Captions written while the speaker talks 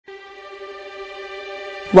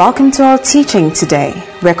Welcome to our teaching today,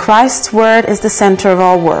 where Christ's Word is the center of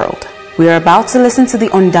our world. We are about to listen to the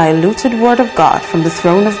undiluted Word of God from the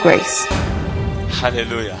throne of grace.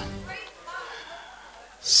 Hallelujah.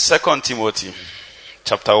 2 Timothy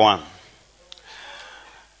chapter 1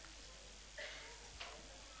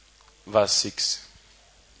 verse 6.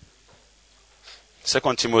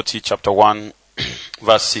 2 Timothy chapter 1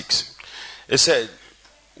 verse 6. It said,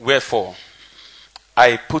 "Wherefore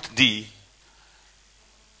I put thee..."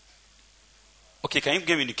 Okay, can you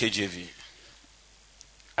give me the KJV?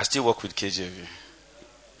 I still work with KJV.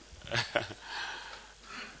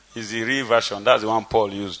 It's the real version. That's the one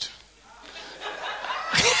Paul used.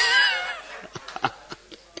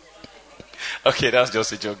 Okay, that's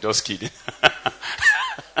just a joke. Just kidding.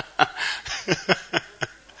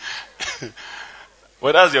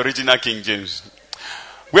 Well, that's the original King James.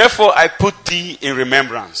 "Wherefore I put thee in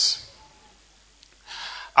remembrance."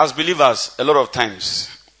 As believers, a lot of times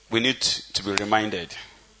we need to be reminded.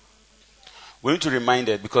 We need to be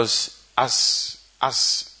reminded because as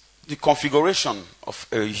the configuration of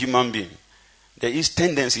a human being, there is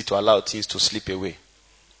tendency to allow things to slip away.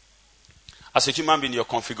 As a human being, your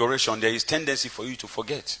configuration, there is tendency for you to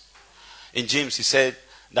forget. In James, he said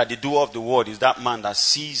that the doer of the word is that man that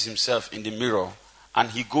sees himself in the mirror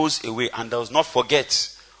and he goes away and does not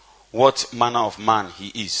forget what manner of man he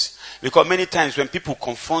is. Because many times when people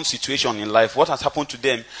confront situation in life, what has happened to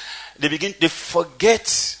them, they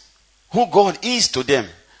forget who God is to them,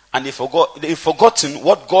 and they've forgotten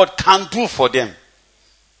what God can do for them.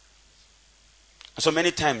 So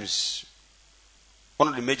many times, one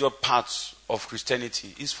of the major parts of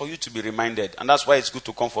Christianity is for you to be reminded, and that's why it's good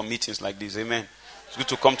to come for meetings like this. Amen. It's good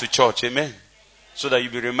to come to church. Amen. So that you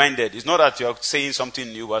be reminded. It's not that you're saying something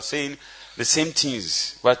new, but saying the same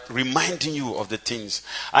things, but reminding you of the things.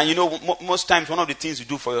 And you know, most times one of the things you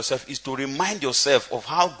do for yourself is to remind yourself of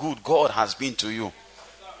how good God has been to you.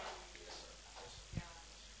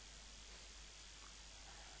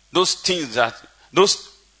 Those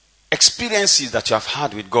experiences that you have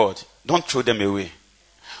had with God, don't throw them away.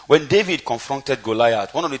 When David confronted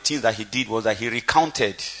Goliath, one of the things that he did was that he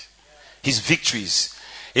recounted his victories.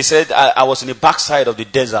 He said, I was in the backside of the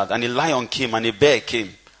desert, and a lion came and a bear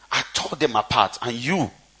came. I tore them apart, and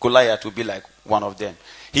you, Goliath, will be like one of them.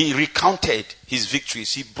 He recounted his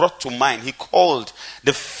victories. He brought to mind, he called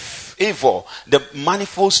the favor, the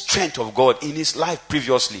manifold strength of God in his life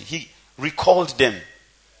previously. He recalled them.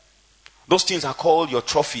 Those things are called your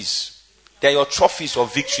trophies. They're your trophies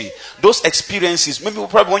of victory. Those experiences, maybe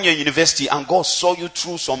probably when you're in university and God saw you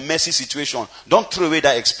through some messy situation, don't throw away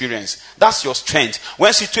that experience. That's your strength.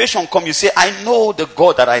 When situation comes, you say, I know the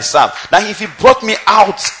God that I serve. That if he brought me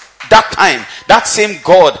out that time, that same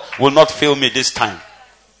God will not fail me this time.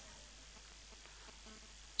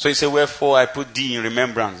 So he said, "Wherefore I put thee in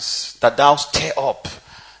remembrance, that thou stir up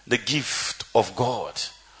the gift of God,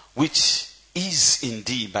 which is in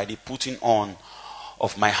thee by the putting on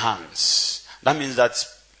of my hands." That means that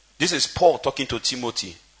this is Paul talking to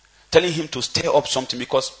Timothy, telling him to stir up something,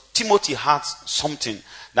 because Timothy had something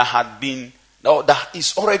that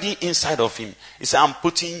is already inside of him. He said, I'm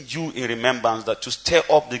putting you in remembrance, that to stir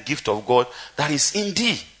up the gift of God that is in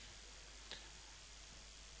thee.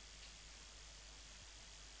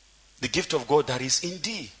 The gift of God that is in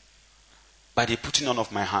thee by the putting on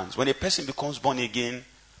of my hands. When a person becomes born again,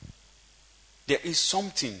 there is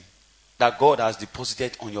something that God has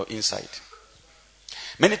deposited on your inside.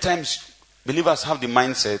 Many times, believers have the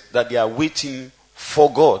mindset that they are waiting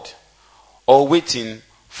for God or waiting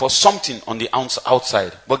for something on the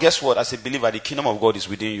outside. But guess what? As a believer, the kingdom of God is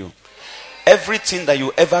within you. Everything that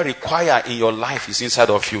you ever require in your life is inside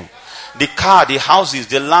of you. The car, the houses,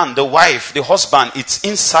 the land, the wife, the husband, it's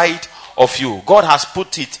inside of you. God has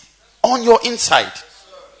put it on your inside.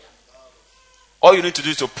 All you need to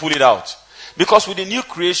do is to pull it out. Because with the new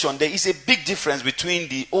creation, there is a big difference between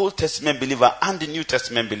the Old Testament believer and the New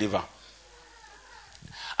Testament believer.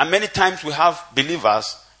 And many times we have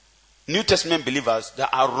believers, New Testament believers, that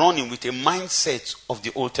are running with a mindset of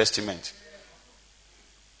the Old Testament.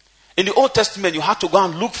 In the Old Testament, you had to go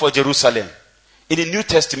and look for Jerusalem. In the New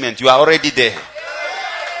Testament, you are already there.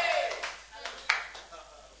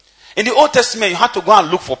 In the Old Testament, you had to go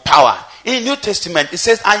and look for power. In the New Testament, it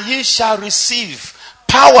says, and ye shall receive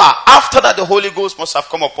power. After that, the Holy Ghost must have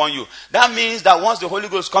come upon you. That means that once the Holy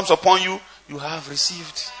Ghost comes upon you, you have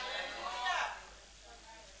received.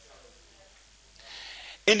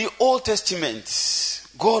 In the Old Testament,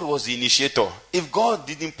 God was the initiator. If God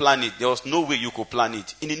didn't plan it, there was no way you could plan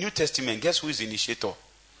it. In the New Testament, guess who is the initiator?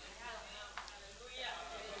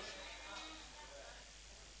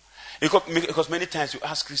 Because many times you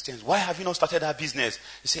ask Christians, why have you not started that business?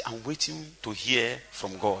 They say, I'm waiting to hear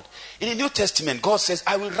from God. In the New Testament, God says,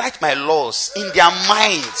 I will write my laws in their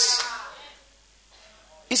minds.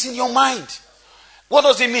 It's in your mind. What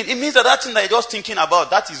does it mean? It means that thing that you're just thinking about,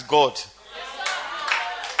 that is God.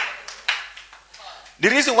 The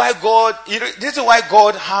reason why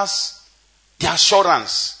God has the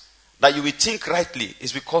assurance that you will think rightly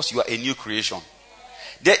is because you are a new creation.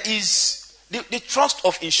 There is the trust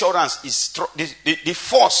of insurance is the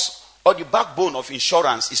force or the backbone of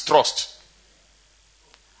insurance is trust.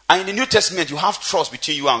 And in the New Testament, you have trust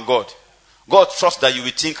between you and God. God trusts that you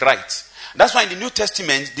will think right. That's why in the New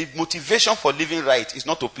Testament, the motivation for living right is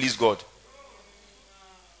not to please God.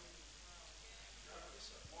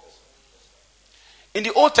 In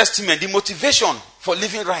the Old Testament, the motivation for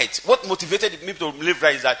living right, what motivated me to live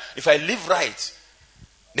right is that if I live right,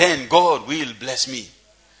 then God will bless me.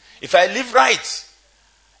 If I live right,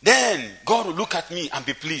 then God will look at me and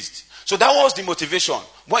be pleased. So that was the motivation.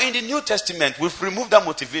 But in the New Testament, we've removed that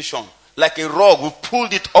motivation. Like a rug, we've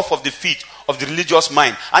pulled it off of the feet of the religious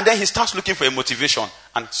mind. And then he starts looking for a motivation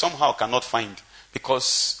and somehow cannot find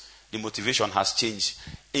because the motivation has changed.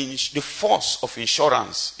 The force of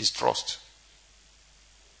insurance is trust.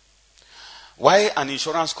 Why an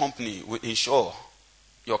insurance company will insure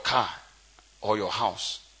your car or your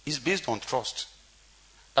house is based on trust.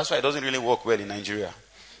 That's why it doesn't really work well in Nigeria.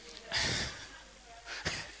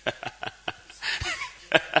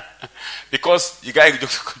 Because the guy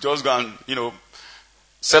just go and,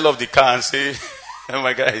 sell off the car and say, oh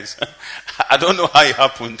my guys, I don't know how it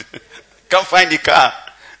happened. Can't find the car.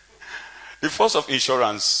 The force of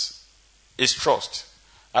insurance is trust.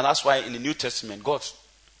 And that's why in the New Testament, God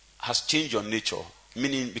has changed your nature.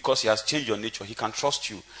 Meaning, because he has changed your nature, he can trust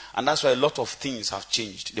you. And that's why a lot of things have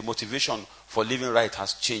changed. The motivation for living right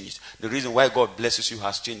has changed. The reason why God blesses you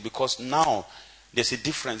has changed. Because now, there's a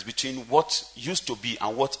difference between what used to be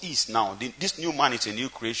and what is now. This new man is a new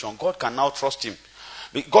creation. God can now trust him.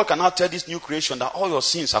 God can now tell this new creation that all your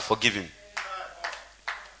sins are forgiven.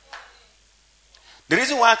 The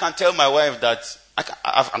reason why I can tell my wife that,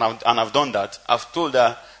 I've done that, I've told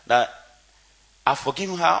her that I've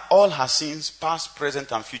forgiven her all her sins, past,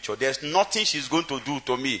 present, and future. There's nothing she's going to do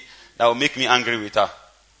to me that will make me angry with her.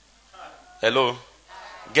 Hello?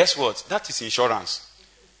 Guess what? That is insurance.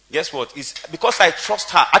 Guess what? It's because I trust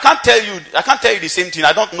her. I can't tell you the same thing.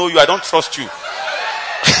 I don't know you. I don't trust you.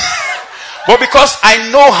 But because I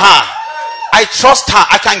know her, I trust her,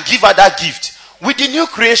 I can give her that gift. With the new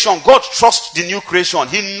creation, God trusts the new creation.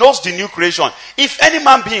 He knows the new creation. If any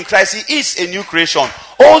man be in Christ, he is a new creation.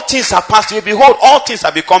 All things are passed away. Behold, all things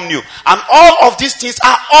have become new. And all of these things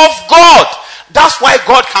are of God. That's why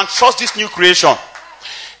God can trust this new creation.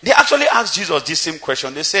 They actually asked Jesus this same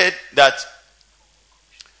question. They said that,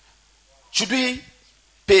 should we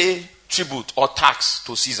pay tribute or tax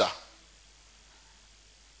to Caesar?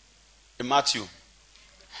 In Matthew.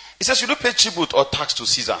 He says, should we pay tribute or tax to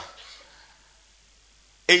Caesar?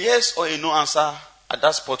 A yes or a no answer at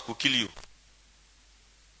that spot could kill you.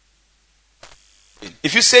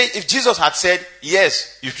 If Jesus had said,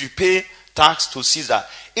 yes, you should pay tax to Caesar,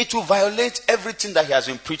 it will violate everything that he has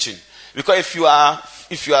been preaching. Because if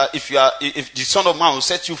the Son of Man will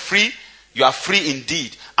set you free, you are free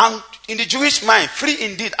indeed. And in the Jewish mind, free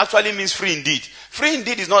indeed actually means free indeed. Free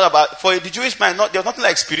indeed is not about, for the Jewish mind, there's nothing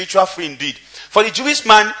like spiritual free indeed. For the Jewish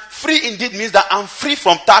man, free indeed means that I'm free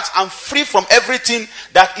from tax, I'm free from everything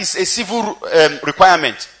that is a civil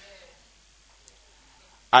requirement.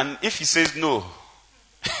 And if he says no,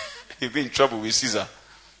 he'll be in trouble with Caesar.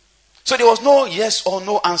 So there was no yes or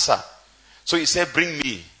no answer. So he said, bring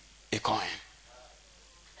me a coin.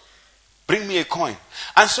 Bring me a coin.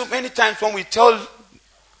 And so many times when we tell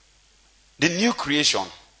the new creation,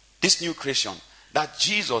 this new creation, that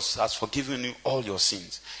Jesus has forgiven you all your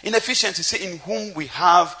sins. In Ephesians, he says, in whom we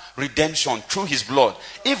have redemption through his blood,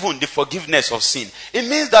 even the forgiveness of sin. It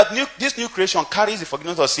means that this new creation carries the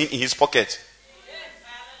forgiveness of sin in his pocket.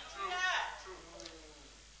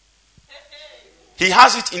 He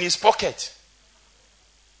has it in his pocket.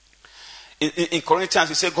 In Corinthians,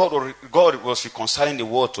 he said God was reconciling the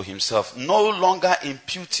world to himself, no longer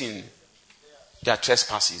imputing their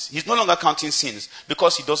trespasses. He's no longer counting sins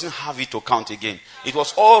because he doesn't have it to count again. It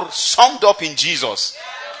was all summed up in Jesus.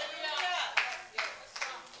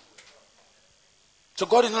 So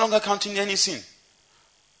God is no longer counting any sin.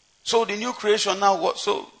 So the new creation now,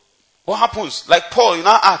 what happens? Like Paul, you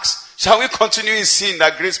now asks, shall we continue in sin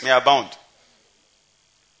that grace may abound?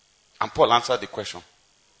 And Paul answered the question.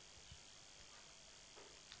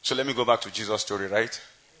 So let me go back to Jesus' story, right?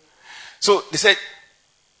 So they said,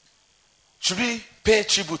 should we Pay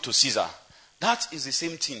tribute to Caesar. That is the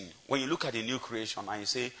same thing when you look at the new creation and you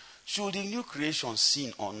say, should the new creation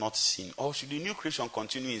sin or not sin? Or should the new creation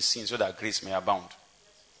continue in sin so that grace may abound?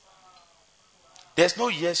 There's no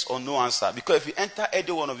yes or no answer. Because if you enter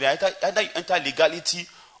either one of them, either you enter legality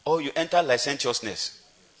or you enter licentiousness.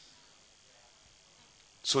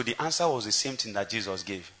 So the answer was the same thing that Jesus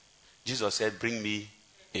gave. Jesus said, bring me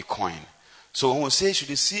a coin. So when we say, should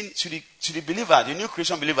the believer, the new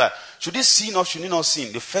creation believer, should he sin or should he not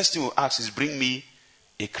sin? The first thing we ask is, bring me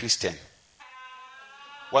a Christian.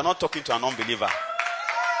 We're not talking to an unbeliever.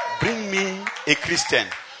 Bring me a Christian.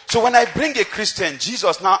 So when I bring a Christian,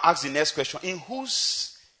 Jesus now asks the next question, in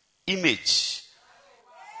whose image?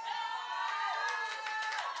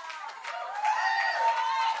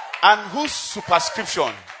 And whose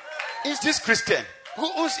superscription is this Christian?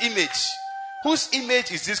 Whose image? Whose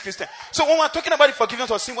image is this Christian? So when we're talking about the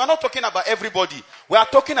forgiveness of sin, we're not talking about everybody. We are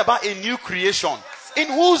talking about a new creation. In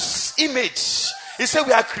whose image? He said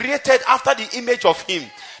we are created after the image of him.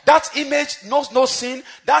 That image knows no sin.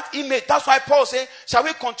 That image, that's why Paul said, shall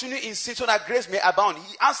we continue in sin so that grace may abound?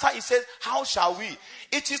 He answered, he says, how shall we?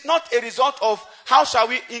 It is not a result of how shall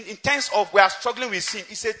we in terms of we are struggling with sin.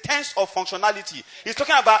 It's a tense of functionality. He's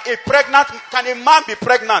talking about can a man be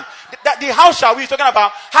pregnant? The how shall we is talking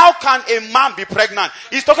about how can a man be pregnant?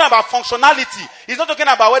 He's talking about functionality. He's not talking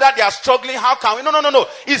about whether they are struggling, how can we? No.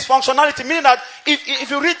 It's functionality. Meaning that if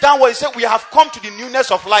you read down what he said, we have come to the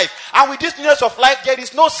newness of life. And with this newness of life, there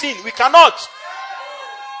is no sin. We cannot.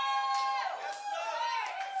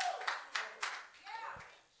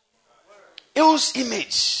 Whose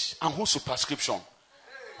image and whose superscription?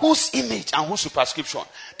 Whose image and whose superscription?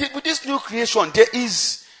 With this new creation, there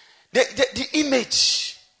is the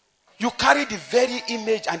image. You carry the very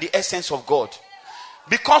image and the essence of God.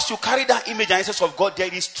 Because you carry that image and essence of God,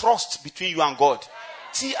 there is trust between you and God.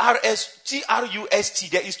 Trust.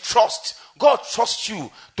 There is trust. God trusts you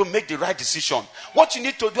to make the right decision. What you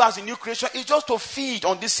need to do as a new creation is just to feed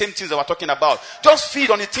on these same things that we're talking about. Just feed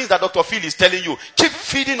on the things that Dr. Phil is telling you. Keep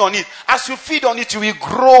feeding on it. As you feed on it, you will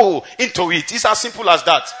grow into it. It's as simple as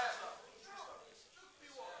that.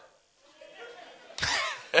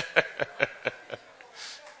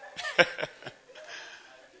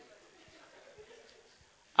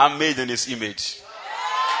 I'm made in his image.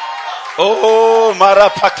 Oh,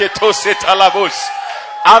 Marapaketo Setalabos.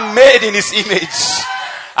 I'm made in his image.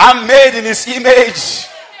 I'm made in his image.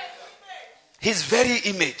 His very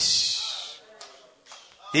image.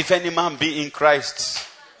 If any man be in Christ,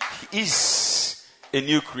 he is a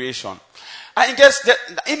new creation. I guess the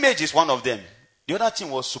image is one of them. The other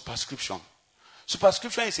thing was superscription.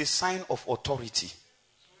 Superscription is a sign of authority.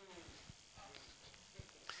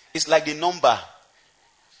 It's like the number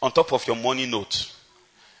on top of your money note.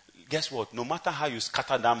 Guess what? No matter how you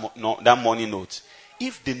scatter that money note,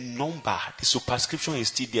 if the number, the superscription is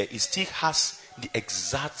still there, it still has the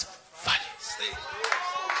exact value.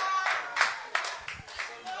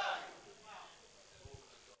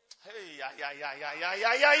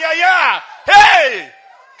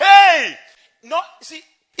 Hey! No, see,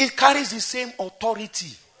 it carries the same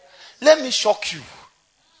authority. Let me shock you.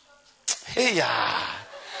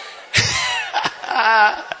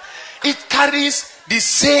 It carries the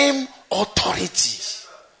same authority.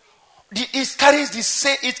 It carries the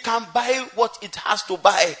same, it can buy what it has to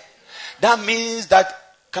buy. That means that,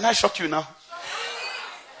 can I shock you now?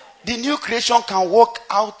 The new creation can walk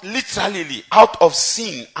out literally out of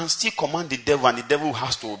sin and still command the devil, and the devil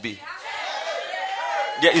has to obey.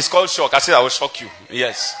 Yeah, it's called shock. I said I will shock you.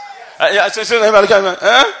 Yes.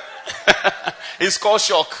 It's called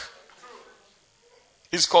shock.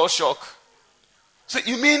 It's called shock. So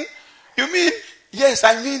you mean, yes,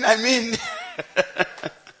 I mean.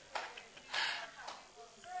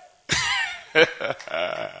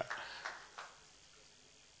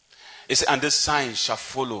 It says, and this sign shall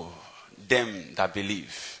follow them that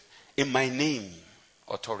believe. In my name,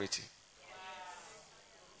 authority.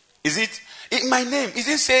 Is it in my name? Is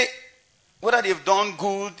it say whether they've done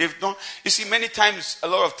good, they've done? You see, many times, a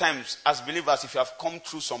lot of times, as believers, if you have come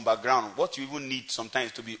through some background, what you even need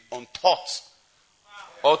sometimes to be untaught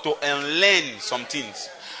or to unlearn some things.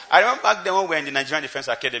 I remember back then when we were in the Nigerian Defense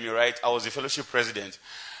Academy, right? I was the fellowship president.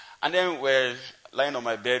 And then we're lying on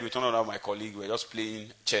my bed with one of my colleagues. We're just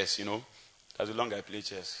playing chess, That's the long I play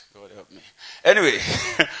chess. God help me. Anyway,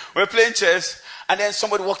 we're playing chess. And then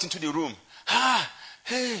somebody walked into the room.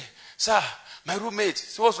 Hey, sir, my roommate.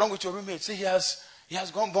 So what's wrong with your roommate? Say he has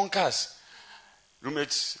gone bonkers.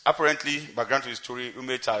 Roommate, apparently, background to the story,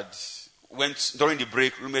 roommate went, during the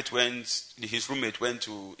break, the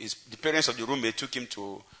parents of the roommate took him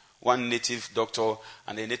to one native doctor,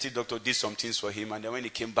 and the native doctor did some things for him, and then when he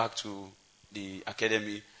came back to the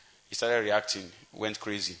academy, he started reacting, went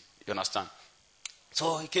crazy. You understand?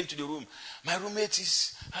 So he came to the room. My roommate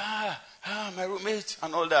is, my roommate,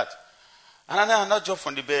 and all that. And then I not jumped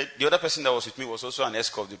from the bed. The other person that was with me was also an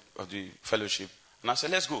escort of the fellowship. And I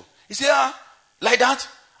said, let's go. He said, like that?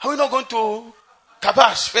 Are we not going to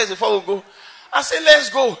Kabash first before we go? I said, let's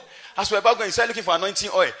go. As we're about going, he started looking for anointing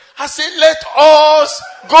oil. I said, let us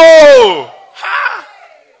go. Ha!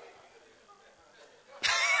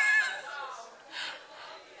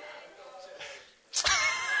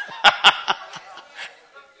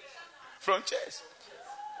 From church.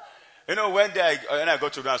 You know, when I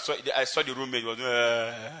got to the room, I saw the roommate.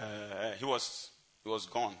 He was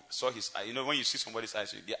gone. Saw his eye. You know, when you see somebody's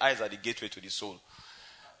eyes, the eyes are the gateway to the soul.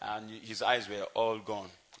 And his eyes were all gone.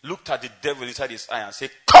 Looked at the devil inside his eye and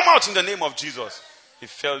said, come out in the name of Jesus. He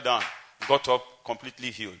fell down, got up, completely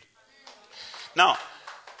healed. Now,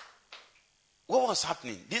 what was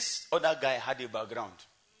happening? This other guy had a background.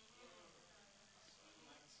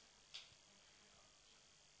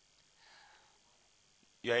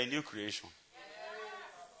 You are a new creation.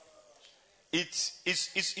 It's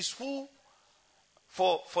who,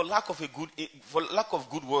 for lack of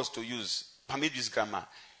good words to use, permit this grammar,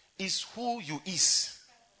 is who you is.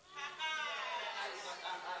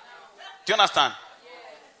 Do you understand?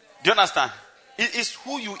 Do you understand? It is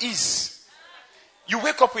who you is. You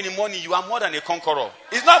wake up in the morning, you are more than a conqueror.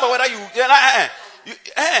 It's not about whether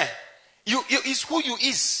it's who you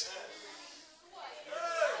is.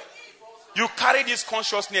 You carry this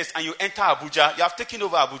consciousness and you enter Abuja. You have taken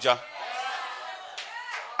over Abuja.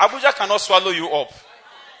 Abuja cannot swallow you up.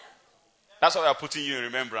 That's why we are putting you in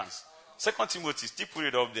remembrance. 2 Timothy, still put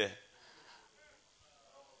it up there.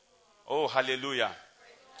 Oh, hallelujah.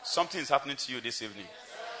 Something is happening to you this evening.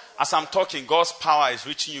 As I'm talking, God's power is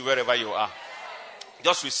reaching you wherever you are.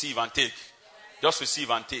 Just receive and take. Just receive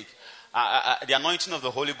and take. The anointing of the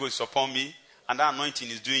Holy Ghost is upon me, and that anointing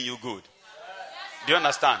is doing you good. Do you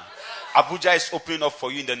understand? Abuja is opening up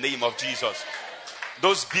for you in the name of Jesus.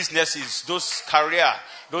 Those businesses, those career,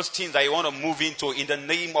 those things that you want to move into, in the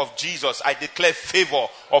name of Jesus, I declare favor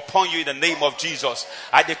upon you in the name of Jesus.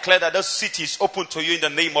 I declare that those cities open to you in the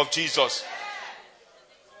name of Jesus.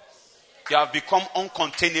 You have become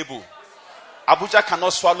uncontainable. Abuja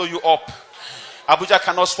cannot swallow you up. Abuja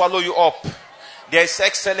cannot swallow you up. There is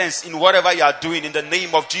excellence in whatever you are doing in the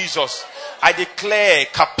name of Jesus. I declare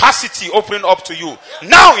capacity opening up to you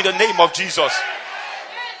now in the name of Jesus.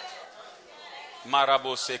 Can I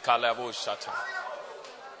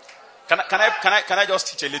just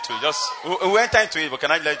teach a little? We went into it, but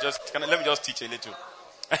let me just teach a little.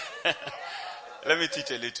 Let me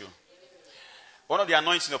teach a little. One of the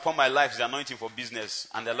anointings upon my life is the anointing for business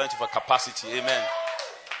and the anointing for capacity. Amen.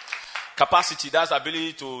 Capacity, that's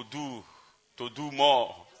ability to do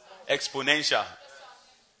more, exponential.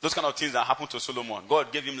 Those kind of things that happened to Solomon.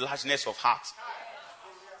 God gave him largeness of heart.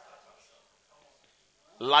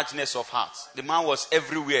 Largeness of heart. The man was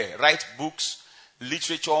everywhere. Write books,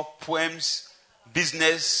 literature, poems,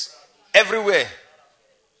 business, everywhere.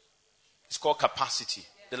 It's called capacity.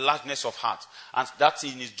 The largeness of heart. And that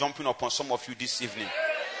thing is jumping upon some of you this evening.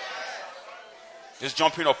 It's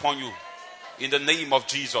jumping upon you. In the name of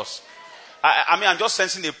Jesus. I mean, I'm just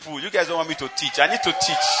sensing a pull. You guys don't want me to teach. I need to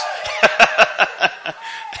teach.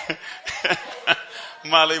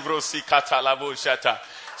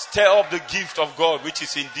 Stir up the gift of God which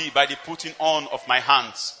is in thee by the putting on of my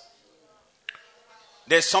hands.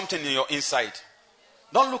 There's something in your inside.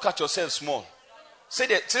 Don't look at yourself small. Say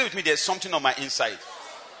with me, there's something on my inside.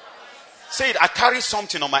 Say it, I carry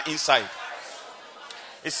something on my inside.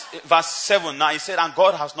 It's verse 7 now. He said, and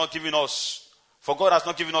God has not given us, for God has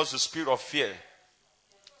not given us the spirit of fear,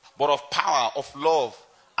 but of power, of love,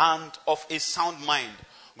 and of a sound mind.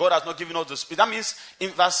 God has not given us the spirit. That means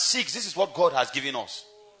in verse 6, this is what God has given us.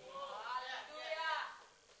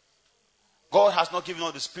 God has not given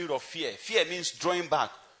us the spirit of fear. Fear means drawing back,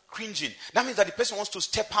 cringing. That means that the person wants to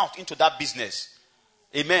step out into that business.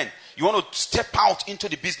 Amen. You want to step out into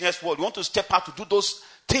the business world. You want to step out to do those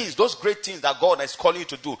things, those great things that God is calling you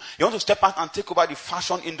to do. You want to step out and take over the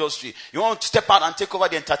fashion industry. You want to step out and take over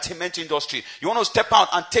the entertainment industry. You want to step out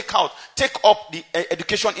and take up the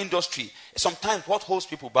education industry. Sometimes what holds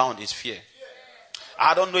people bound is fear.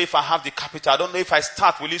 I don't know if I have the capital. I don't know if I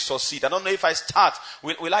start, will it succeed? I don't know if I start,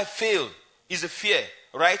 will I fail? Is a fear,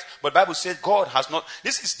 right? But the Bible says God has not.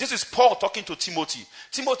 This is Paul talking to Timothy.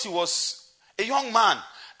 Timothy was a young man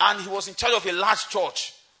and he was in charge of a large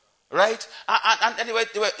church, right? And anyway,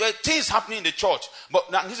 there were things happening in the church.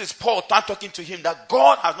 But now this is Paul talking to him that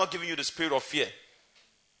God has not given you the spirit of fear.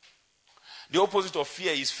 The opposite of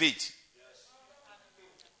fear is faith.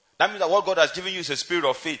 That means that what God has given you is a spirit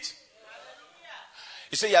of faith.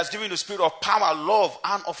 He said he has given you the spirit of power, love,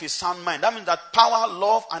 and of a sound mind. That means that power,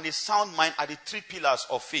 love, and a sound mind are the three pillars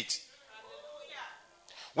of faith.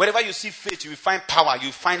 Wherever you see faith, you will find power, you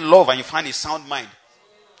will find love, and you find a sound mind.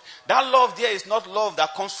 That love there is not love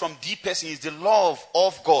that comes from deep person, it's the love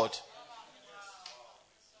of God.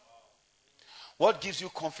 What gives you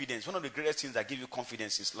confidence? One of the greatest things that give you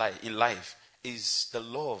confidence in life is the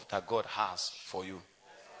love that God has for you.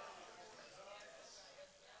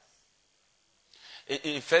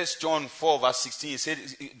 In 1 John 4 verse 16, he said,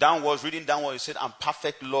 reading downwards, he said, and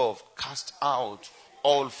perfect love cast out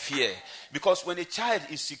all fear. Because when a child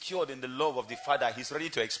is secured in the love of the Father, he's ready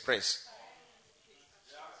to express.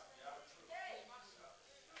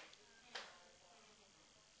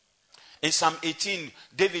 In Psalm 18,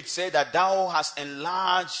 David said that thou hast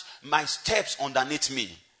enlarged my steps underneath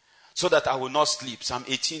me so that I will not sleep. Psalm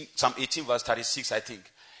 18 verse 36, I think.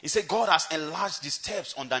 He said, God has enlarged the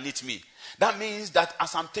steps underneath me. That means that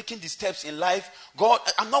as I'm taking the steps in life,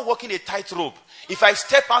 I'm not walking a tightrope. If I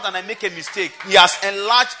step out and I make a mistake, he has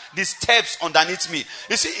enlarged the steps underneath me.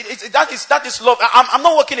 You see, that is love. I'm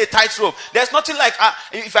not walking a tightrope. There's nothing like,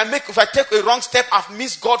 if I take a wrong step, I've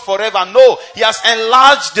missed God forever. No, he has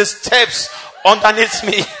enlarged the steps underneath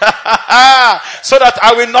me so that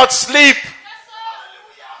I will not sleep.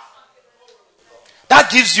 That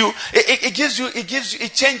gives you,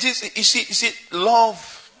 it changes, you see,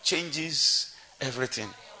 love changes everything.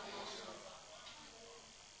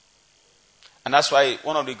 And that's why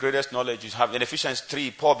one of the greatest knowledge you have, in Ephesians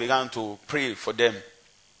 3, Paul began to pray for them.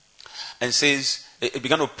 And says, he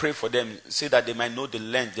began to pray for them, say that they might know the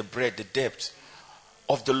length, the breadth, the depth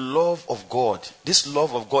of the love of God. This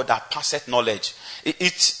love of God that passeth knowledge.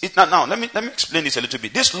 Now, let me explain this a little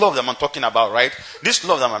bit. This love that I'm talking about, right? This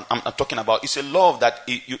love that I'm talking about is a love that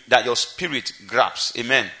that your spirit grabs.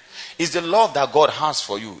 Amen. It's the love that God has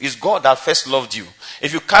for you. It's God that first loved you.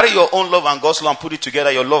 If you carry your own love and God's love and put it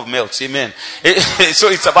together, your love melts. Amen. So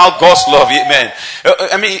it's about God's love. Amen.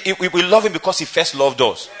 I mean, we love him because he first loved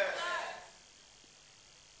us.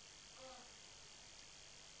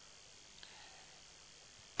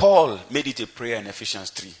 Paul made it a prayer in Ephesians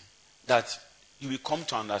 3 that you will come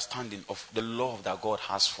to understanding of the love that God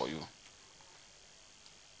has for you.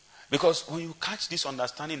 Because when you catch this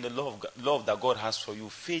understanding, the love that God has for you,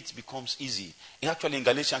 faith becomes easy. Actually, in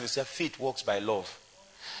Galatians, it says faith works by love.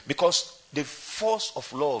 Because the force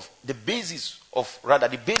of love, the basis of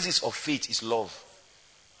faith is love.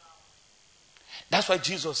 That's why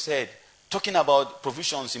Jesus said, talking about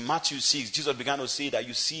provisions in Matthew 6, Jesus began to say that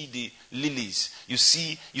you see the lilies. You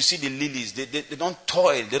see the lilies. They don't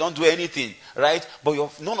toil. They don't do anything. Right?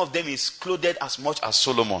 But none of them is clothed as much as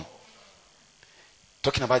Solomon.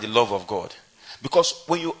 Talking about the love of God. Because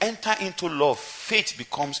when you enter into love, faith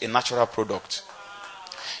becomes a natural product.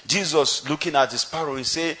 Jesus, looking at the sparrow, he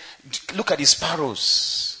said, look at the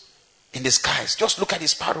sparrows in the skies. Just look at the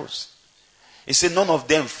sparrows. He said, none of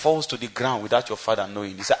them falls to the ground without your Father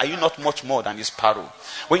knowing. He said, are you not much more than a sparrow?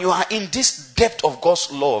 When you are in this depth of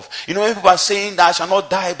God's love, when people are saying that I shall not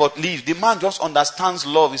die but live, the man just understands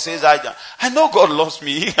love. He says, I know God loves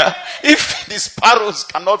me. If the sparrows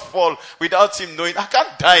cannot fall without him knowing, I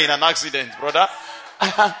can't die in an accident, brother.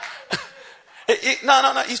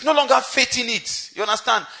 No. He's no longer faith in it. You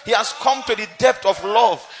understand? He has come to the depth of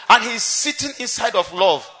love and he's sitting inside of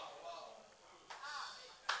love.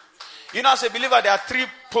 As a believer, there are three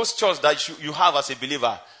postures that you have as a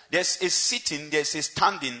believer. There's a sitting, there's a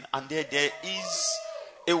standing, and there is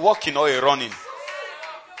a walking or a running.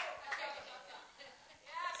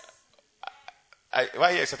 Why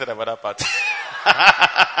are you excited about that part?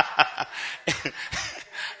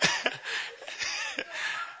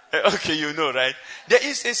 Okay, right? There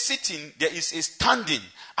is a sitting, there is a standing,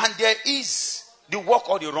 and there is the walk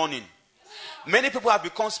or the running. Many people have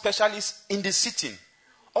become specialists in the sitting.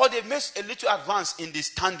 Or they've made a little advance in the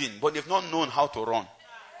standing, but they've not known how to run.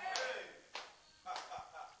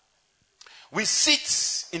 We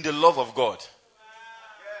sit in the love of God.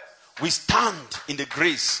 We stand in the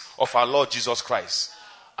grace of our Lord Jesus Christ.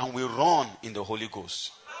 And we run in the Holy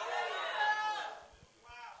Ghost.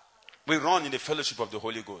 We run in the fellowship of the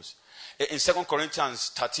Holy Ghost. In 2 Corinthians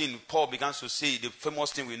 13, Paul begins to say the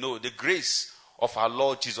famous thing we know, the grace of our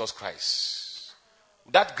Lord Jesus Christ.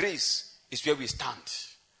 That grace is where we stand.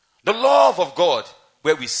 The love of God,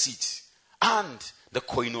 where we sit. And the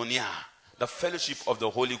koinonia, the fellowship of the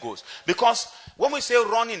Holy Ghost. Because when we say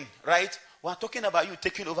running, right, we're talking about you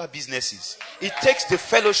taking over businesses. It takes the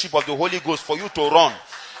fellowship of the Holy Ghost for you to run.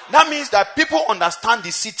 That means that people understand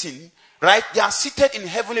the sitting Right? They are seated in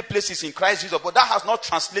heavenly places in Christ Jesus, but that has not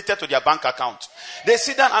translated to their bank account. They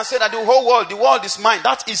sit down and say that the world is mine.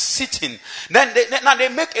 That is sitting. Then they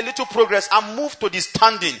make a little progress and move to the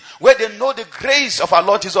standing where they know the grace of our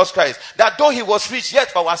Lord Jesus Christ. That though he was rich,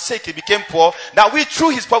 yet for our sake he became poor. That we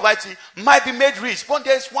through his poverty might be made rich. But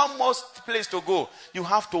there's one more place to go. You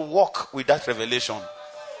have to walk with that revelation.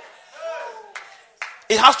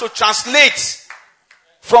 It has to translate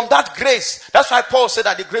from that grace. That's why Paul said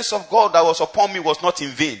that the grace of God that was upon me was not in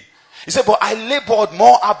vain. He said, but I labored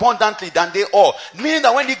more abundantly than they all. Meaning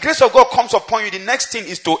that when the grace of God comes upon you, the next thing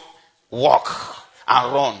is to walk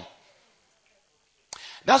and run.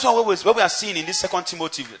 That's what we are seeing in this 2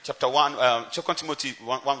 Timothy chapter 1, 2 Timothy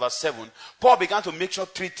 1 verse 7. Paul began to make sure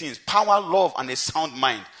three things: power, love, and a sound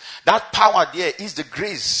mind. That power there is the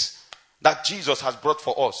grace that Jesus has brought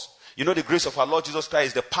for us. You know, the grace of our Lord Jesus Christ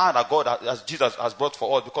is the power that God, as Jesus has brought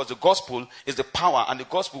for us, because the gospel is the power, and the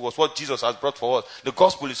gospel was what Jesus has brought for us. The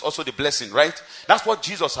gospel is also the blessing, right? That's what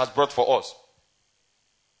Jesus has brought for us.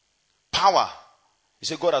 Power. You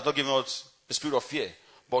say God has not given us the spirit of fear,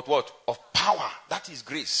 but what? Of power. That is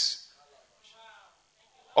grace.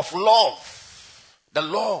 Of love. The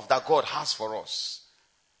love that God has for us.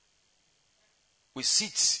 We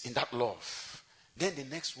sit in that love. Then the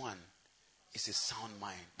next one is a sound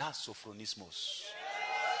mind. That's sophronismos.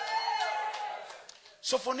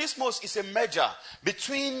 Sophronismos is a merger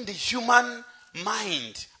between the human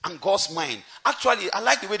mind and God's mind. Actually, I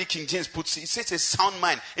like the way the King James puts it. It says a sound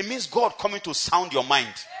mind. It means God coming to sound your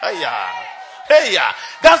mind. Hey,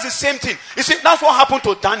 that's the same thing. You see, that's what happened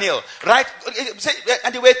to Daniel, right?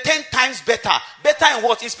 And they were 10 times better. Better in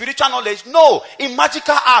what? In spiritual knowledge? No, in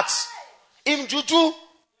magical arts, in juju.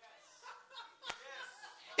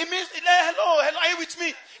 It means, hello, are you with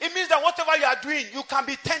me? It means that whatever you are doing, you can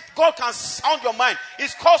be God can sound your mind.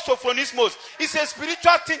 It's called sophronismos. It's a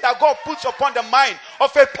spiritual thing that God puts upon the mind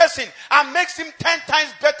of a person and makes him 10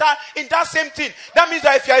 times better in that same thing. That means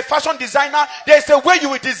that if you are a fashion designer, there's a way you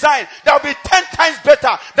will design that will be 10 times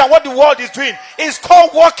better than what the world is doing. It's called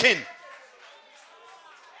walking.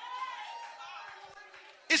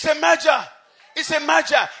 It's a merger. It's a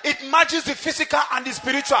merger. It merges the physical and the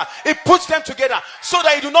spiritual. It puts them together so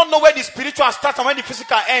that you do not know where the spiritual starts and where the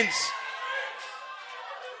physical ends.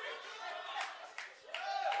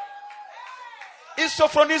 It's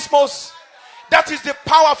sophronismos. That is the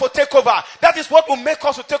power for takeover. That is what will make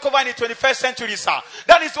us to take over in the 21st century, sir.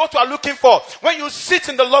 That is what we are looking for. When you sit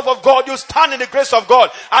in the love of God, you stand in the grace of God,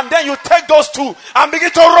 and then you take those two and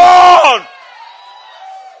begin to run.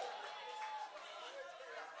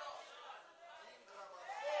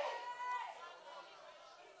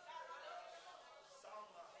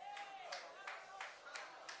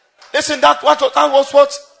 Listen, that was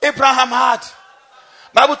what Abraham had.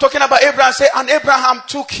 Bible talking about Abraham, say, and Abraham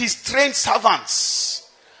took his trained servants.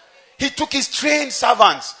 He took his trained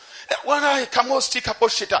servants. Now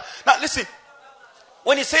listen,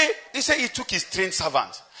 when he say he took his trained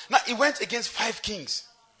servants. Now he went against 5 kings.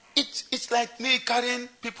 It's like me carrying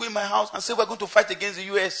people in my house and say we're going to fight against the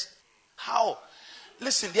US. How?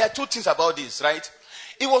 Listen, there are 2 things about this, right?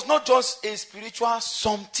 It was not just a spiritual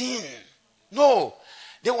something. No.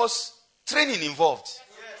 There was training involved.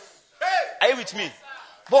 Are you with me?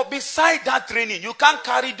 But beside that training, you can't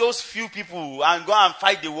carry those few people and go and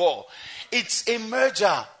fight the war. It's a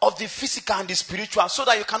merger of the physical and the spiritual so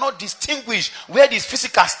that you cannot distinguish where the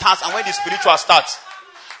physical starts and where the spiritual starts.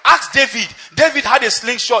 Ask David. David had a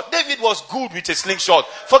slingshot. David was good with a slingshot.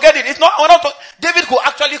 Forget it. David could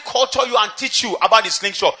actually culture you and teach you about the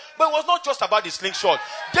slingshot. But it was not just about the slingshot.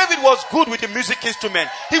 David was good with the music instrument.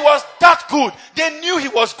 He was that good. They knew he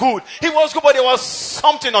was good. He was good, but there was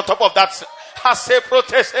something on top of that.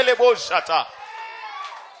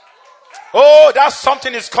 Oh, that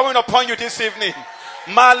something is coming upon you this evening.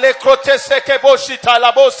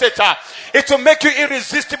 It will make you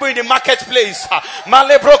irresistible in the marketplace.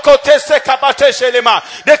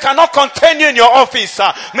 They cannot contain you in your office.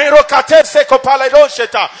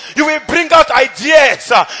 You will bring out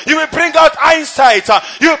ideas. You will bring out insight.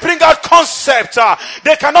 You will bring out concepts.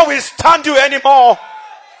 They cannot withstand you anymore.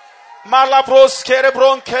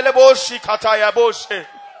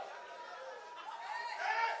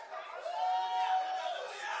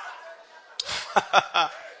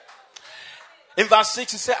 In verse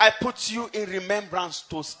 6, he said, I put you in remembrance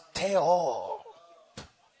to stir up.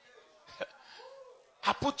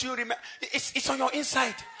 I put you in remembrance. It's on your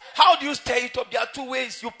inside. How do you stir it up? There are 2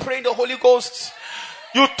 ways. You pray in the Holy Ghost.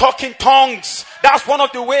 You talk in tongues. That's one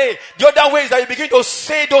of the ways. The other way is that you begin to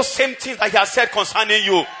say those same things that he has said concerning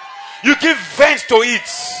you. You give vent to it.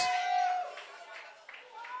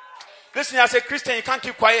 Listen, as a Christian, you can't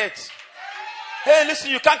keep quiet. Hey,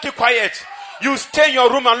 listen, you can't keep quiet. You stay in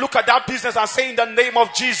your room and look at that business and say, in the name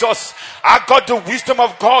of Jesus, I got the wisdom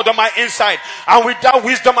of God on my inside. And with that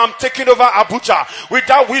wisdom, I'm taking over Abuja. With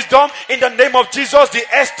that wisdom, in the name of Jesus, the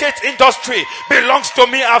estate industry belongs to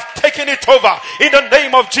me. I've taken it over. In the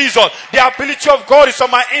name of Jesus, the ability of God is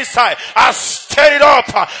on my inside. I stay it up.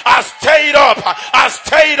 I stay it up. I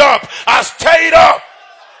stay it up. I stay it up.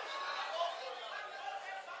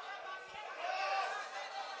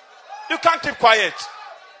 You can't keep quiet.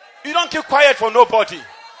 You don't keep quiet for nobody.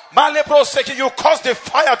 Malebro Seki, you cause the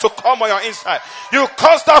fire to come on your inside. You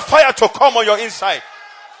cause that fire to come on your inside.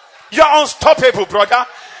 You are unstoppable, brother.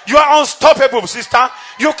 You are unstoppable, sister.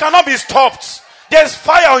 You cannot be stopped. There's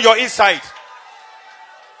fire on your inside.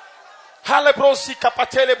 Halebro Sika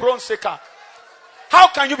Patele Bron Seka. How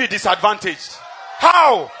can you be disadvantaged?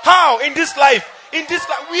 How? How? In this life? In this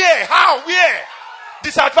life? Where? How? Where?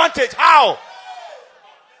 Disadvantage? How?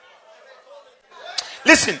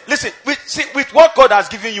 Listen. With what God has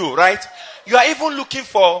given you, right? You are even looking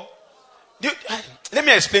for. Let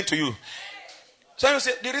me explain to you. So you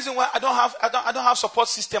say the reason why I don't have support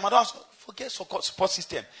system. Forget support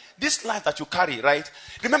system. This life that you carry, right?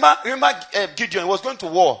 Remember, Gideon was going to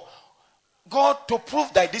war. God, to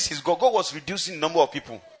prove that this is God, God was reducing the number of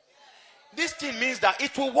people. This thing means that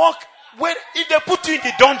it will work when if they put you in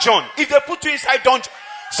the dungeon, if they put you inside dungeon.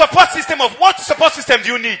 Support system of what support system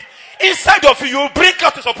do you need? Inside of you, you will bring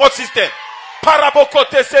out the support system.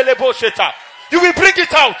 You will bring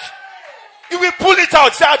it out. You will pull it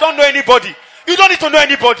out. Say, I don't know anybody. You don't need to know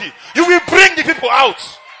anybody. You will bring the people out.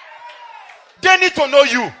 They need to know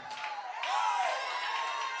you.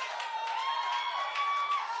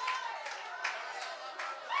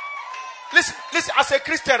 Listen, as a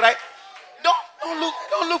Christian, right?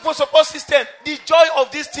 Don't look for support system. The joy of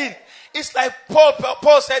this thing is like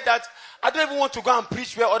Paul said that I don't even want to go and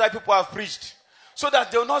preach where other people have preached. So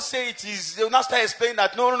that they will not say it is, they will not start explaining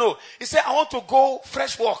that, no. He said, I want to go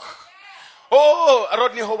fresh walk. Oh,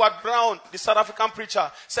 Rodney Howard Brown, the South African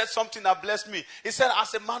preacher, said something that blessed me. He said,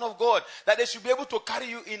 as a man of God, that they should be able to carry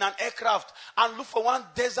you in an aircraft and look for one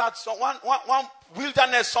desert, one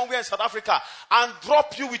wilderness somewhere in South Africa and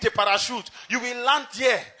drop you with a parachute. You will land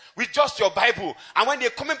there with just your Bible. And when they're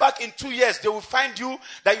coming back in 2 years, they will find you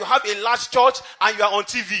that you have a large church and you are on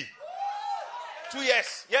TV. 2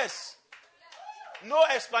 years, yes. No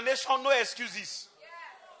explanation, no excuses.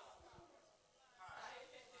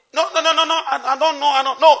 No. I don't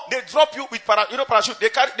know. They drop you with parachute.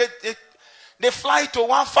 They fly to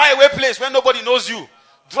one faraway place where nobody knows you.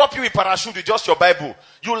 Drop you with parachute with just your Bible.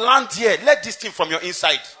 You land here. Let this thing from your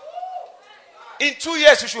inside. In 2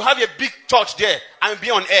 years, you should have a big church there and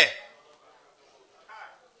be on air.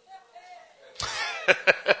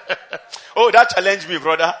 Oh, that challenged me,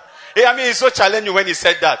 brother. I mean, it's so challenging when he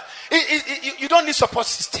said that. You don't need support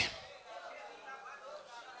system.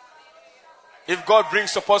 If God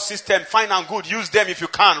brings support system, fine and good. Use them if you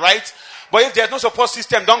can, right? But if there's no support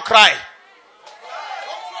system, don't cry.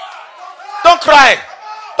 Don't cry.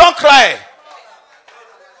 Don't cry.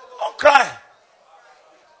 Don't cry.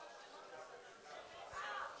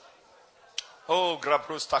 Oh,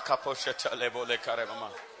 grabrusta kaposheta lebo le karemama.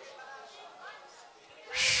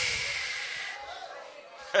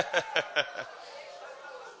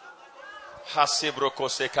 Hasibroko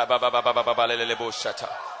seka baba baba baba lele boshata.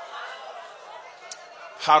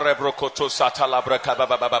 Harebrokoto satala braka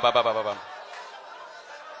baba baba baba baba.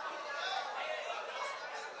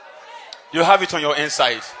 You have it on your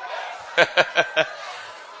inside.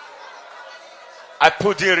 I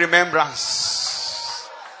put in remembrance.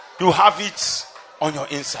 You have it on your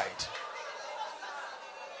inside.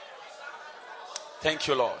 Thank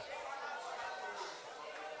you, Lord.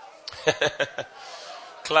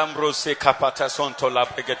 Clambrose kapata sonto la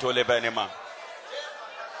bregeto le benema.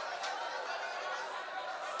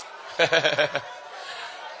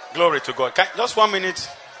 Glory to God. Just 1 minute.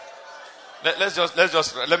 Let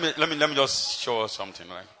me just show us something,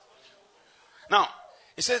 right? Now,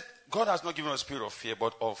 he said, God has not given us a spirit of fear,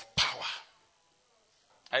 but of power.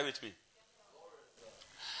 Are you with me?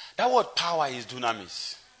 That word power is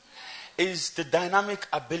dunamis. Is the dynamic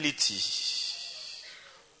ability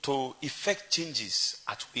to effect changes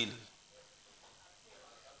at will.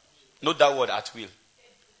 Note that word, at will.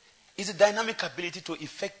 It's the dynamic ability to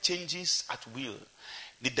effect changes at will.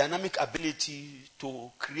 The dynamic ability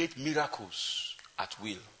to create miracles at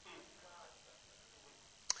will.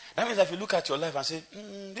 That means if you look at your life and say,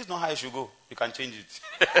 this is not how I should go, you can change it.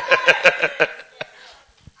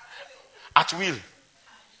 At will.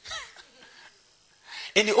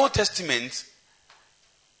 In the Old Testament,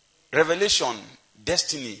 revelation,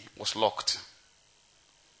 destiny was locked.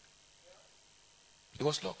 It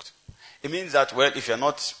was locked. It means that, well, if you're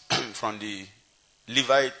not from the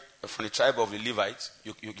Levite, from the tribe of the Levites,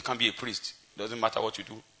 you can't be a priest. It doesn't matter what you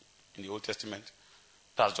do in the Old Testament.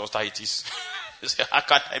 That's just how it is. You say, how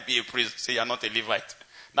can't I be a priest? Say you're not a Levite.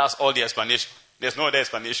 That's all the explanation. There's no other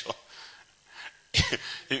explanation.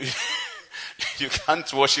 You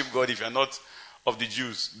can't worship God if you're not of the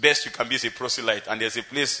Jews. Best you can be is a proselyte. And there's a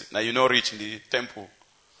place that you know rich in the temple.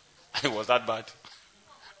 And it was that bad.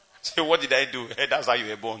 Say, what did I do? Hey, that's how you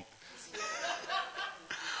were born.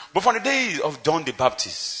 But from the day of John the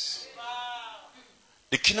Baptist,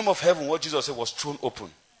 the kingdom of heaven, what Jesus said, was thrown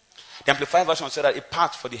open. The Amplified Version said that a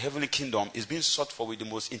path for the heavenly kingdom is being sought for with the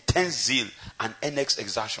most intense zeal and earnest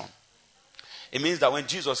exertion. It means that when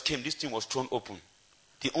Jesus came, this thing was thrown open.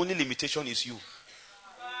 The only limitation is you.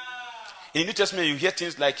 In the New Testament, you hear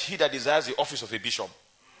things like, he that desires the office of a bishop.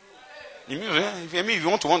 It means, if you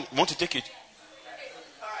want to take it.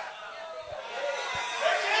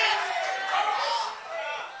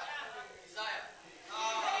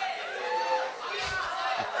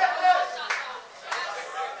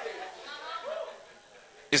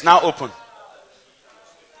 It's now open.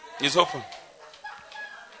 It's open.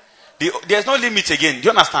 There's no limit again. Do you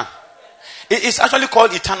understand? It's actually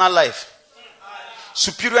called eternal life.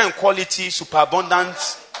 Superior in quality, superabundant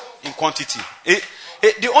in quantity.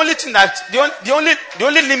 The only thing that the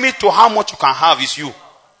only limit to how much you can have is you.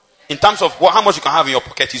 In terms of how much you can have in your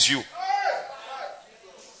pocket is you.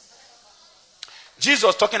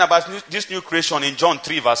 Jesus, talking about this new creation in John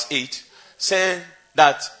 3 verse 8, said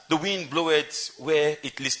that the wind bloweth where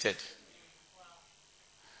it listed.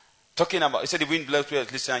 Talking about, he said the wind bloweth where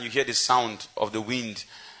it listed, and you hear the sound of the wind.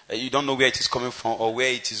 You don't know where it is coming from or where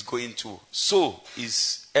it is going to. So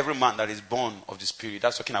is every man that is born of the Spirit.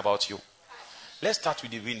 That's talking about you. Let's start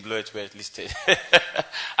with the wind bloweth where it listed.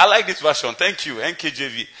 I like this version. Thank you,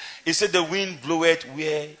 NKJV. It said the wind bloweth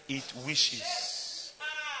where it wishes.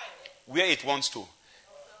 Where it wants to.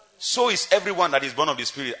 So is everyone that is born of the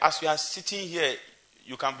Spirit. As we are sitting here,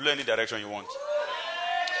 you can blow any direction you want.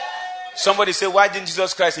 Somebody say, why didn't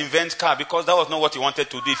Jesus Christ invent car? Because that was not what he wanted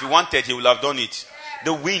to do. If he wanted, he would have done it.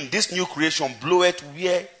 The wind, this new creation, bloweth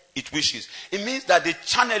where it wishes. It means that the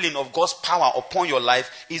channeling of God's power upon your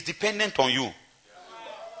life is dependent on you.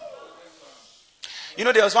 You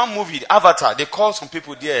know, there was one movie, Avatar. They called some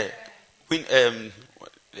people there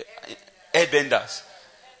airbenders.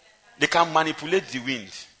 They can manipulate the wind.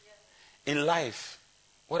 In life,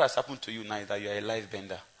 what has happened to you now is that you are a life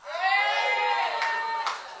bender.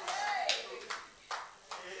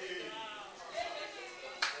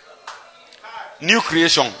 New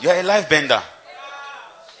creation, you are a life bender.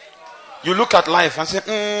 You look at life and say,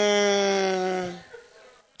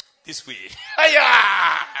 this way. Hey!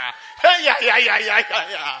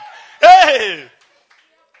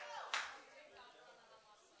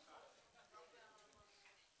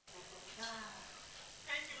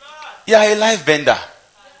 You are a life bender.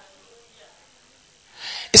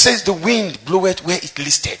 It says the wind bloweth where it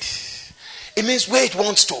listed. It means where it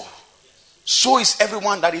wants to. So is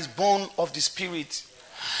everyone that is born of the Spirit.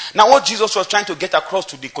 Now what Jesus was trying to get across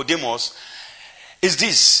to Nicodemus is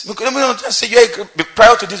this. Nicodemus say,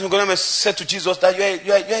 prior to this, Nicodemus said to Jesus that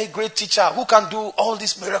you are a great teacher who can do all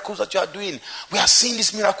these miracles that you are doing. We are seeing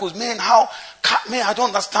these miracles. Man, I don't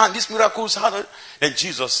understand these miracles. Then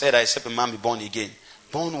Jesus said, except a man be born again.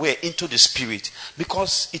 Born where? Into the Spirit.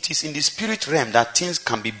 Because it is in the Spirit realm that things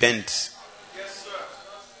can be bent. Yes, sir.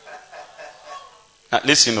 Now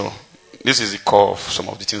listen, this is the core of some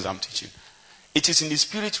of the things I'm teaching. It is in the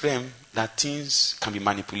spirit realm that things can be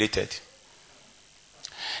manipulated.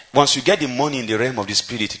 Once you get the money in the realm of the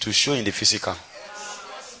spirit, it will show in the physical.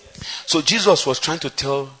 So Jesus was trying to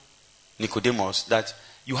tell Nicodemus that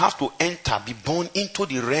you have to be born into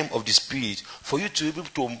the realm of the spirit for you to be able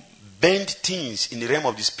to bend things in the realm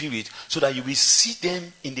of the spirit so that you will see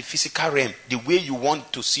them in the physical realm the way you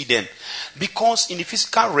want to see them. Because in the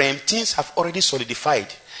physical realm, things have already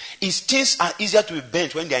solidified. Things are easier to be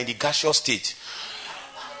bent when they are in the gaseous state.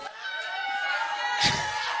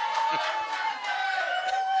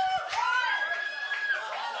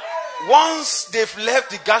 Once they've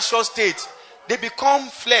left the gaseous state, they become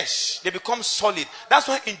flesh. They become solid. That's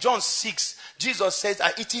why in John 6, Jesus says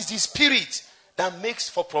that it is the spirit that makes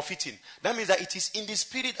for profiting. That means that it is in the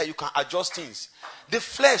spirit that you can adjust things. The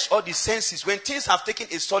flesh or the senses, when things have taken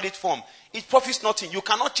a solid form, it profits nothing. You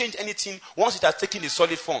cannot change anything once it has taken a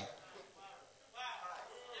solid form.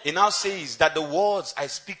 It now says that the words I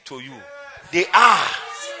speak to you, they are.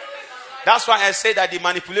 That's why I say that the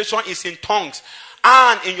manipulation is in tongues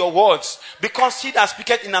and in your words. Because he that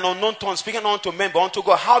speaketh in an unknown tongue, speaking unto men but unto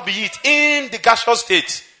God, how be it in the gaseous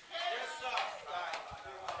state.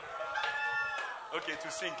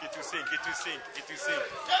 will sink, it will sink, it will sink, it will sink.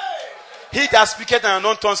 He that speaketh in an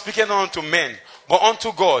unknown tongue speaketh not unto men, but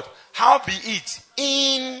unto God. How be it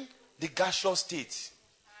in the gaseous state?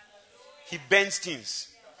 He bends things.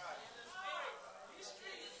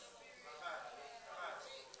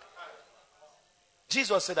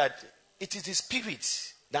 Jesus said that it is the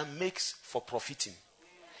spirit that makes for profiting.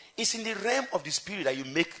 It's in the realm of the spirit that you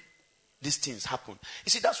make these things happen. You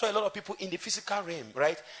see, that's why a lot of people in the physical realm,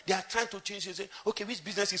 right? They are trying to change. They say, okay, which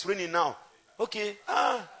business is running now? Okay,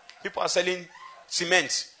 people are selling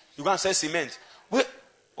cement. You go and sell cement. Wait,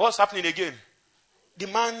 what's happening again? The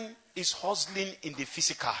man is hustling in the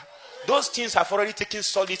physical. Those things have already taken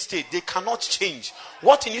solid state. They cannot change.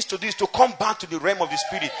 What he needs to do is to come back to the realm of the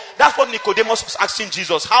spirit. That's what Nicodemus was asking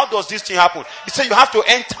Jesus. How does this thing happen? He said you have to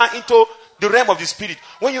enter into the realm of the spirit.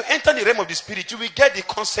 When you enter the realm of the spirit, you will get the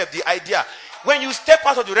concept, the idea. When you step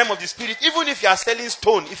out of the realm of the spirit, even if you are selling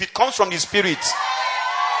stone, if it comes from the spirit,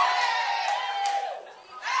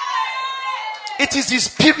 it is the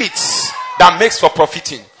spirit that makes for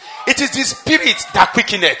profiting. It is the spirit that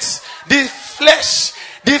quickeneth. The flesh,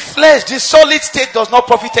 the solid state does not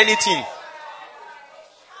profit anything.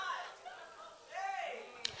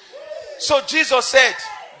 So Jesus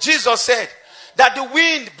said that the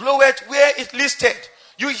wind bloweth where it listed.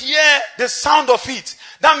 You hear the sound of it.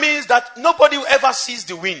 That means that nobody will ever sees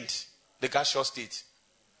the wind, the gaseous state.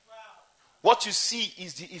 What you see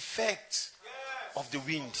is the effect of the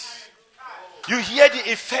wind. You hear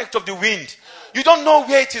the effect of the wind. You don't know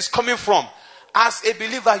where it is coming from. As a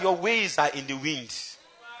believer, your ways are in the wind.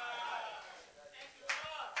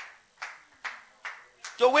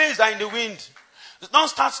 Your ways are in the wind. Don't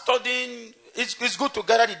start studying. It's good to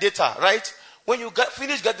gather the data, right? When you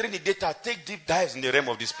finish gathering the data, take deep dives in the realm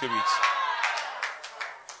of the spirit.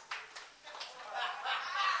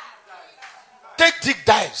 Take deep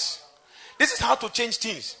dives. This is how to change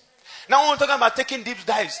things. Now, when we're talking about taking deep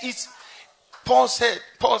dives, Paul said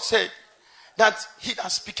that he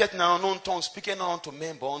that speaketh in an unknown tongue speaketh not unto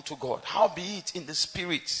men but unto God. How be it in the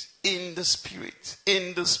spirit, in the spirit,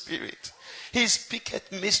 in the spirit. He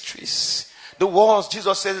speaketh mysteries. The words,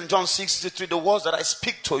 Jesus says in John 6:63, the words that I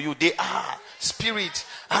speak to you, they are spirit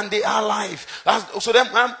and they are life. So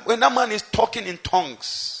when that man is talking in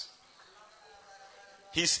tongues,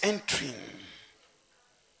 he's entering.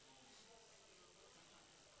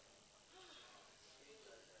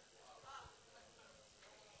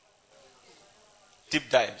 Deep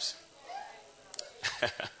dives.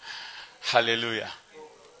 Hallelujah.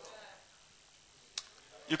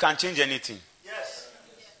 You can change anything. Yes.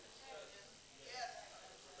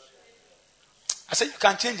 I said you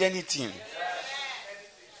can change anything.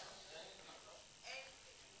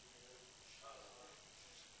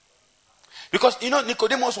 Because,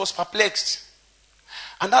 Nicodemus was perplexed.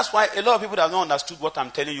 And that's why a lot of people have not understood what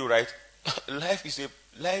I'm telling you, right? Life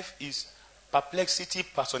is perplexity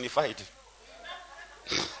personified.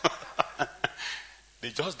 They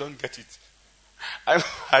just don't get it.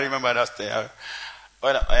 I remember that day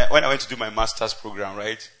when I went to do my master's program,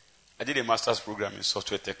 right? I did a master's program in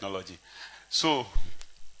software technology. So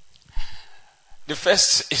the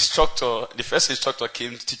first instructor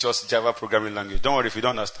came to teach us Java programming language. Don't worry if you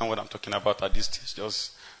don't understand what I'm talking about at this stage.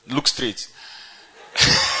 Just look straight.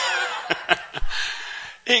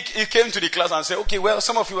 He came to the class and said, okay, well,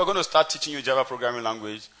 some of you are going to start teaching you Java programming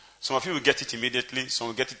language. Some of you will get it immediately. Some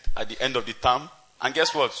will get it at the end of the term. And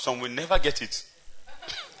guess what? Some will never get it.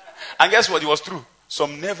 And guess what? It was true.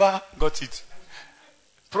 Some never got it.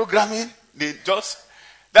 Programming, there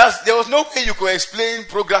was no way you could explain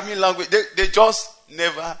programming language. They just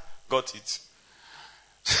never got it.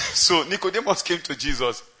 So Nicodemus came to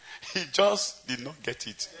Jesus. He just did not get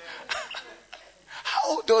it.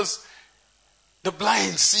 How does the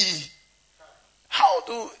blind see? How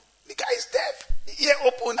do the guy is deaf? The ear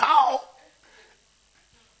open? How?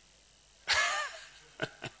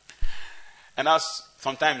 And as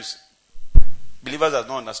sometimes believers have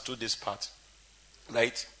not understood this part,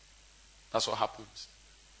 right? That's what happens.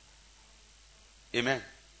 Amen.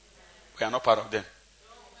 We are not part of them.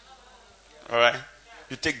 All right?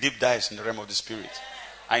 You take deep dives in the realm of the spirit,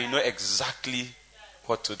 and you know exactly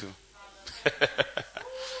what to do.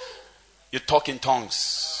 You talk in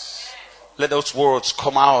tongues. Let those words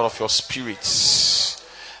come out of your spirits.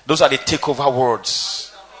 Those are the takeover words.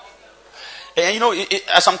 And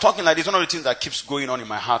as I'm talking like this, one of the things that keeps going on in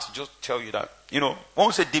my heart, just tell you that, when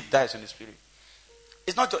we say deep dives in the spirit,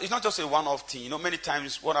 it's not just a one-off thing. Many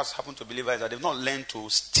times what has happened to believers is that they've not learned to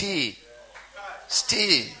stay.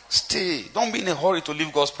 Don't be in a hurry to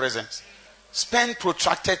leave God's presence. Spend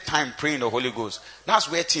protracted time praying the Holy Ghost.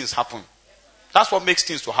 That's where things happen. That's what makes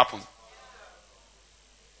things to happen.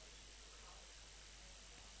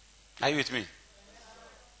 Are you with me?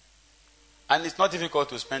 And it's not difficult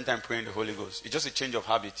to spend time praying the Holy Ghost. It's just a change of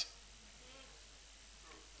habit.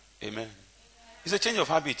 Amen. It's a change of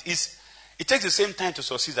habit. It takes the same time to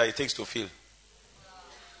succeed that it takes to fail.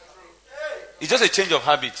 It's just a change of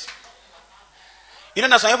habit. You know,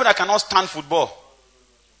 there's some people that cannot stand football,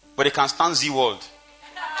 but they can stand Z-World.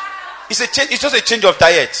 It's just a change of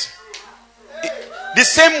diet. The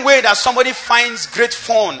same way that somebody finds great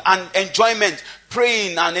fun and enjoyment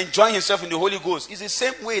praying and enjoying himself in the Holy Ghost, it's the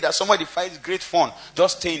same way that somebody finds great fun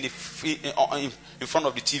just staying in front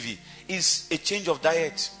of the TV. It's a change of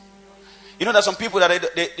diet. You know, there's some people that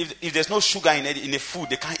if there's no sugar in the food,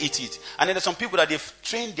 they can't eat it. And then there's some people that they've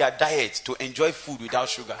trained their diet to enjoy food without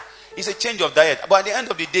sugar. It's a change of diet. But at the end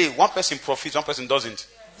of the day, one person profits, one person doesn't.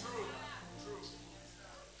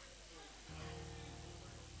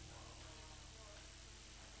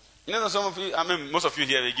 You know, some of you, most of you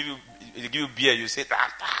here, they give you beer, you say,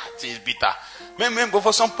 that is bitter. Man, but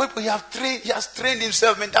for some people, he has trained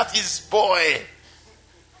himself, man, that is boy.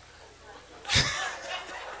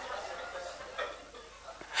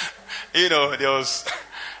 You know, there was,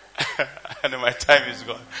 I know my time is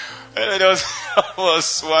gone. There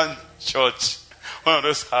was one church, one of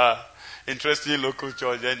those interesting local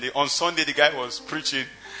church, and on Sunday the guy was preaching,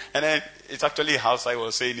 and then it's actually a house I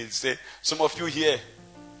was saying it. Say, some of you here,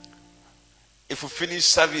 if you finish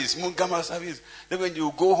service, Mungama service, then when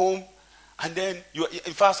you go home, and then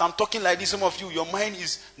in fact, I'm talking like this. Some of you, your mind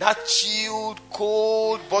is that chilled,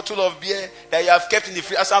 cold bottle of beer that you have kept in the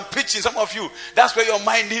fridge. As I'm preaching, some of you, that's where your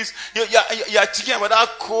mind is. You are thinking about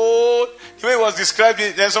that cold. The way it was described,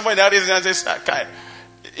 then somebody that is and says,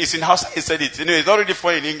 it's in house. He said it. You know, it's not really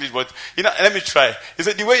funny in English, but you know, let me try. He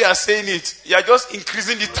said the way you are saying it, you are just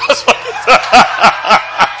increasing the thoughts.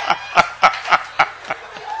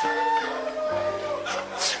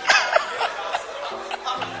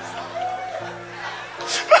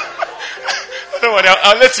 Don't worry,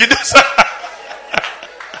 I'll let you know. So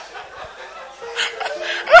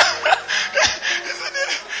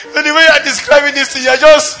the way you're describing this thing, you're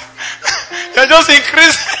just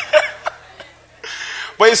increasing.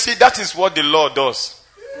 But you see, that is what the law does.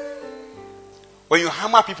 When you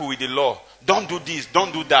hammer people with the law, don't do this,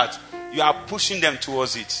 don't do that, you are pushing them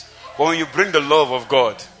towards it. But when you bring the love of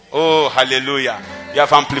God, oh, hallelujah, you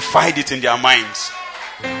have amplified it in their minds.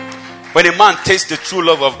 When a man tastes the true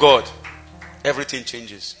love of God, everything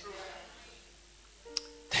changes.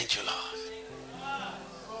 Thank you, Lord.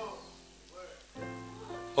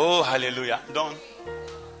 Oh, hallelujah. I'm done.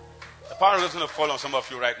 The power is going to fall on some of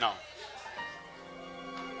you right now.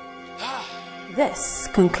 This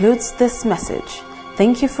concludes this message.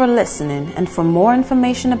 Thank you for listening, and for more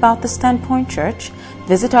information about the Standpoint Church,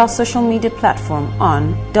 visit our social media platform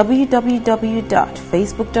on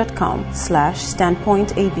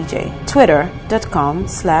www.facebook.com/standpointabj,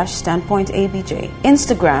 twitter.com/standpointabj,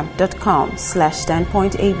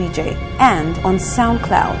 instagram.com/standpointabj, and on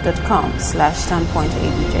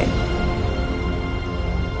soundcloud.com/standpointabj.